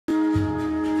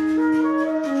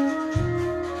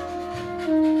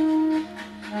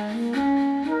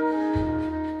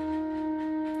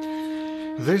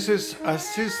This is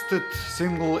assisted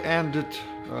single-ended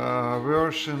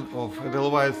version of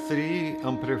Edelweiss-3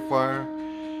 amplifier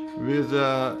with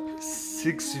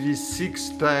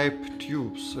 6V6-type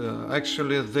tubes.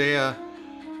 Actually, they are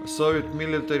Soviet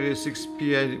military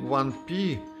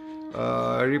 6P1P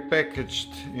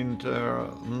repackaged into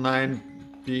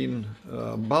 9-pin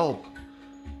bulb.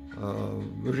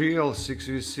 Real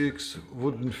 6V6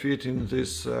 wouldn't fit in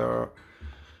this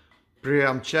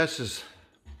preamp chassis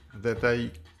that I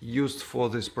used for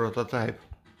this prototype.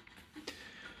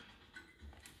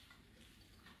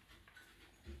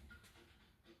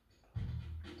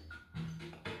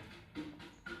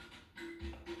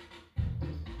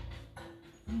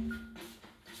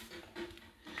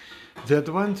 The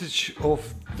advantage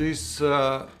of this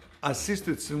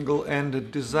assisted single-ended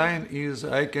design is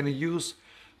I can use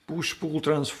push-pull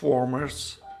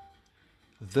transformers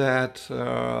that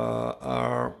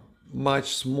are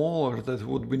much smaller that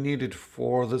would be needed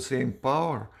for the same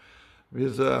power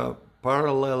with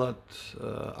parallel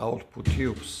output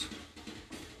tubes.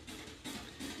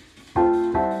 But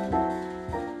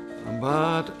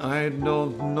I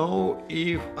don't know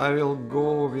if I will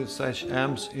go with such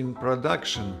amps in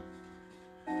production,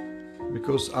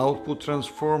 because output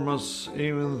transformers,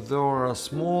 even though are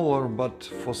smaller, but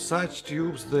for such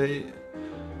tubes they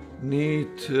need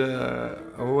a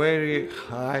very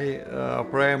high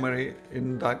primary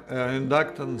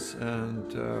inductance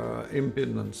and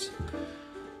impedance.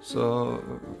 So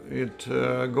it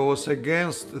goes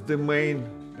against the main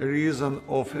reason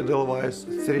of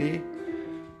Edelweiss-3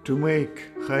 to make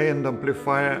high-end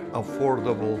amplifier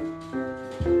affordable.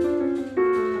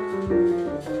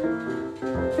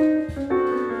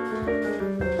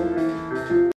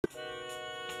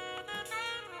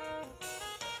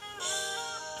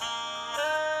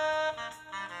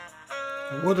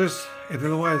 What is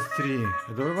Edelweiss-3?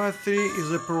 Edelweiss-3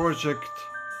 is a project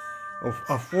of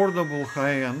affordable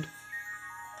high-end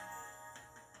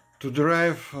to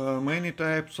drive many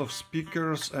types of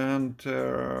speakers and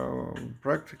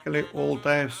practically all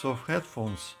types of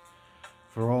headphones,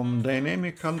 from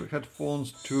dynamic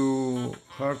headphones to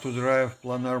hard to drive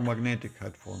planar magnetic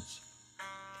headphones.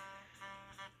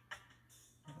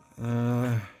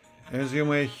 As you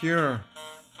may hear,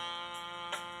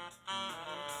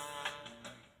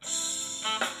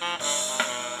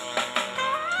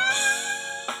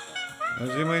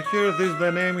 these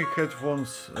dynamic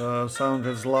headphones sound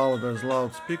as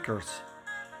loudspeakers.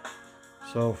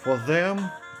 So for them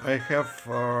I have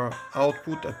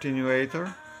output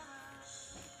attenuator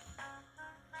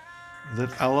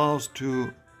that allows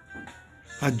to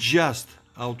adjust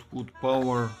output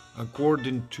power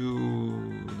according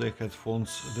to the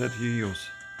headphones that you use.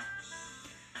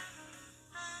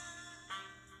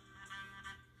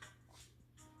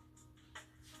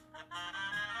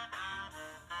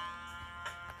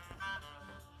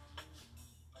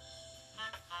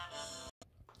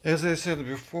 As I said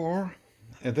before,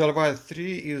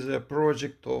 Edelweiss-3 is a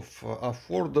project of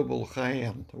affordable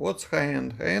high-end. What's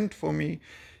high-end? High-end for me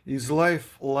is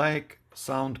life-like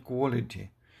sound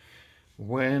quality.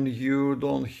 When you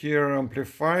don't hear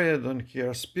amplifier, don't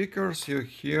hear speakers, you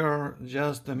hear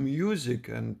just the music,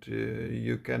 and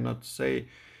you cannot say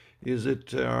is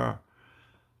it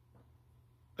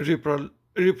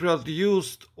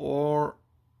reproduced or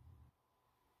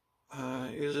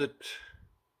is it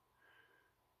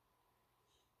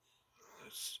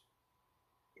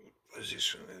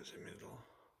position in the middle,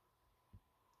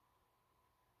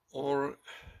 or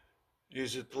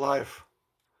is it live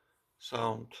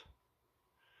sound?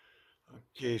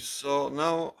 Okay, so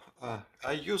now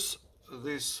I use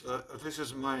this. This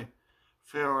is my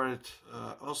favorite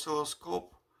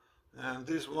oscilloscope, and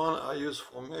this one I use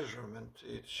for measurement.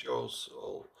 It shows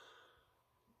all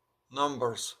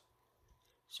numbers.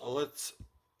 So let's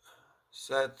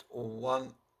set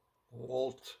 1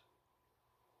 volt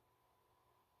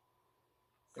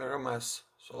RMS,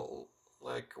 so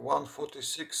like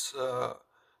 146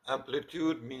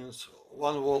 amplitude means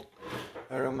 1 volt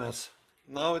RMS.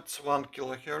 Now it's 1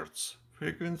 kilohertz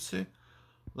frequency.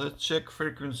 Let's check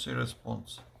frequency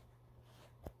response.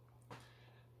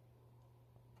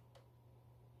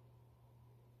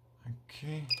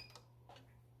 Okay,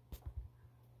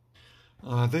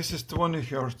 this is 20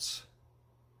 hertz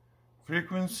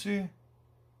frequency,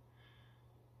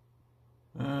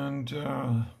 and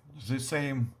the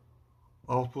same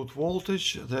output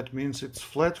voltage. That means it's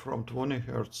flat from 20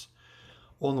 hertz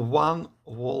on 1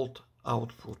 volt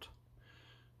output.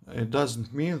 It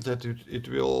doesn't mean that it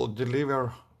will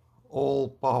deliver all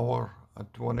power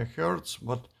at 20 hertz,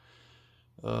 but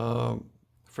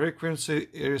frequency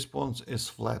response is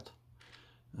flat.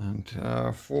 And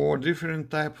for different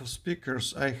type of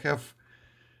speakers, I have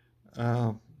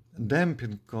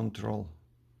damping control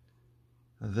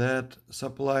that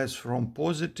supplies from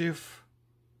positive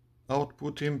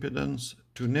output impedance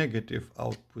to negative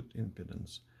output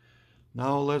impedance.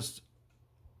 Now let's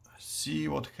see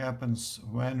what happens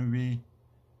when we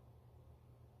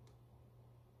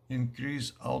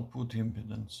increase output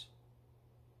impedance.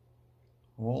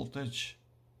 Voltage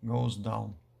goes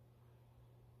down.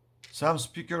 Some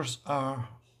speakers are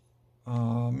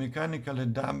mechanically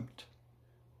damped,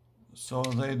 so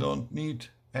they don't need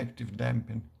active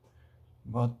damping,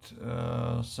 but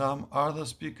some other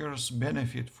speakers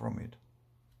benefit from it.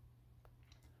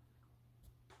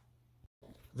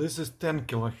 This is 10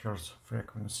 kilohertz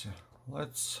frequency.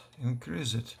 Let's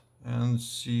increase it and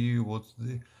see what's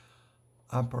the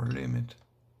upper limit.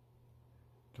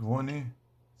 20,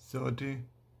 30,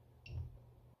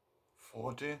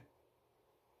 40,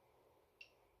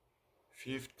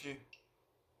 50,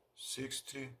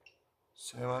 60,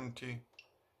 70,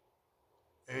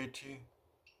 80,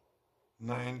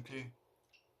 90,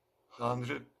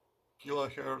 100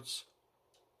 kilohertz,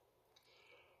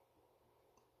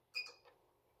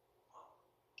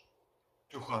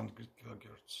 200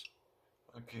 kilohertz.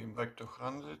 Okay, back to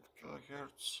 100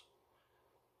 kilohertz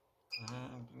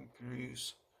and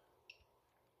increase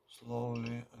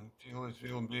slowly until it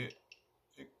will be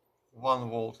 1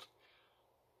 volt.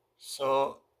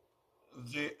 So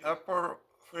the upper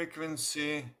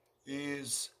frequency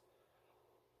is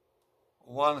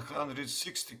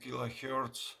 160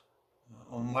 kilohertz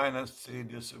on -3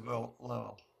 decibel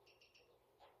level.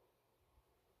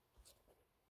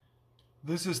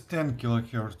 This is 10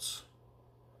 kilohertz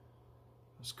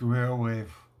square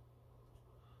wave.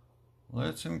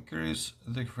 Let's increase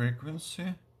the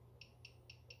frequency.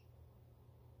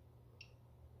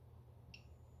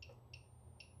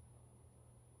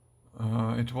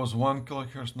 It was 1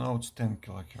 kilohertz, now it's 10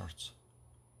 kilohertz.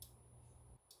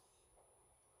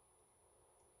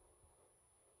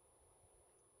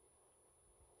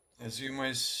 As you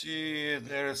may see,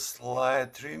 there is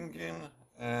slight ringing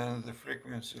and the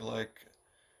frequency like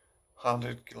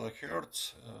 100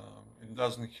 kilohertz. It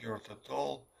doesn't hurt at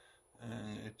all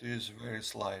and it is very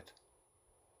slight.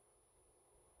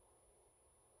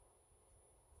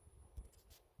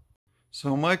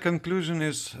 So my conclusion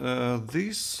is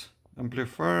this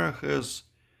amplifier has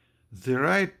the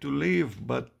right to live,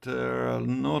 but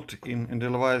not in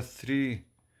Edelweiss-3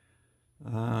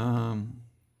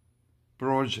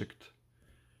 project.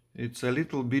 It's a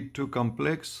little bit too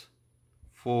complex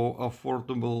for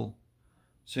affordable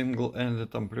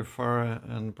single-ended amplifier,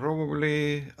 and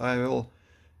probably I will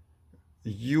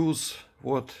use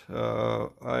what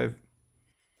I've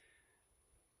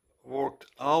worked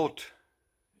out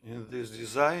in this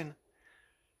design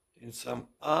in some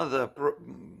other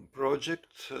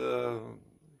project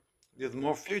with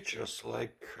more features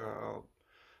like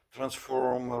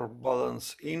transformer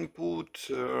balance input,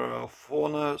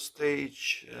 phono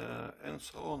stage, and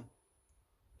so on.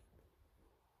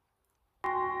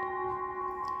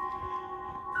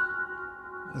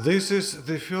 This is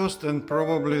the first and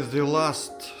probably the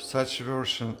last such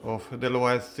version of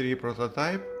Edelweiss-3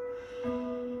 prototype,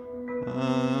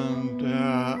 and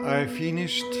I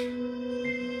finished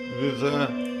with the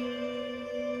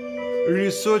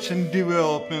research and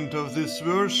development of this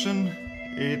version.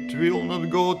 It will not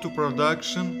go to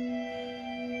production,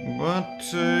 but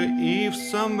if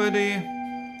somebody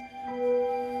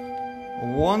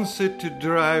wants it to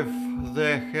drive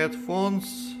their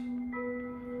headphones,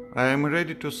 I am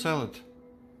ready to sell it.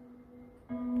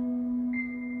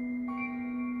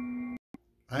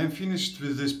 I am finished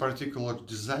with this particular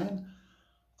design.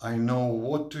 I know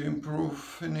what to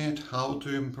improve in it, how to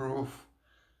improve,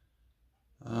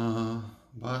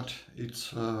 but it's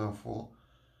for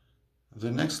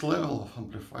the next level of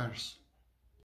amplifiers.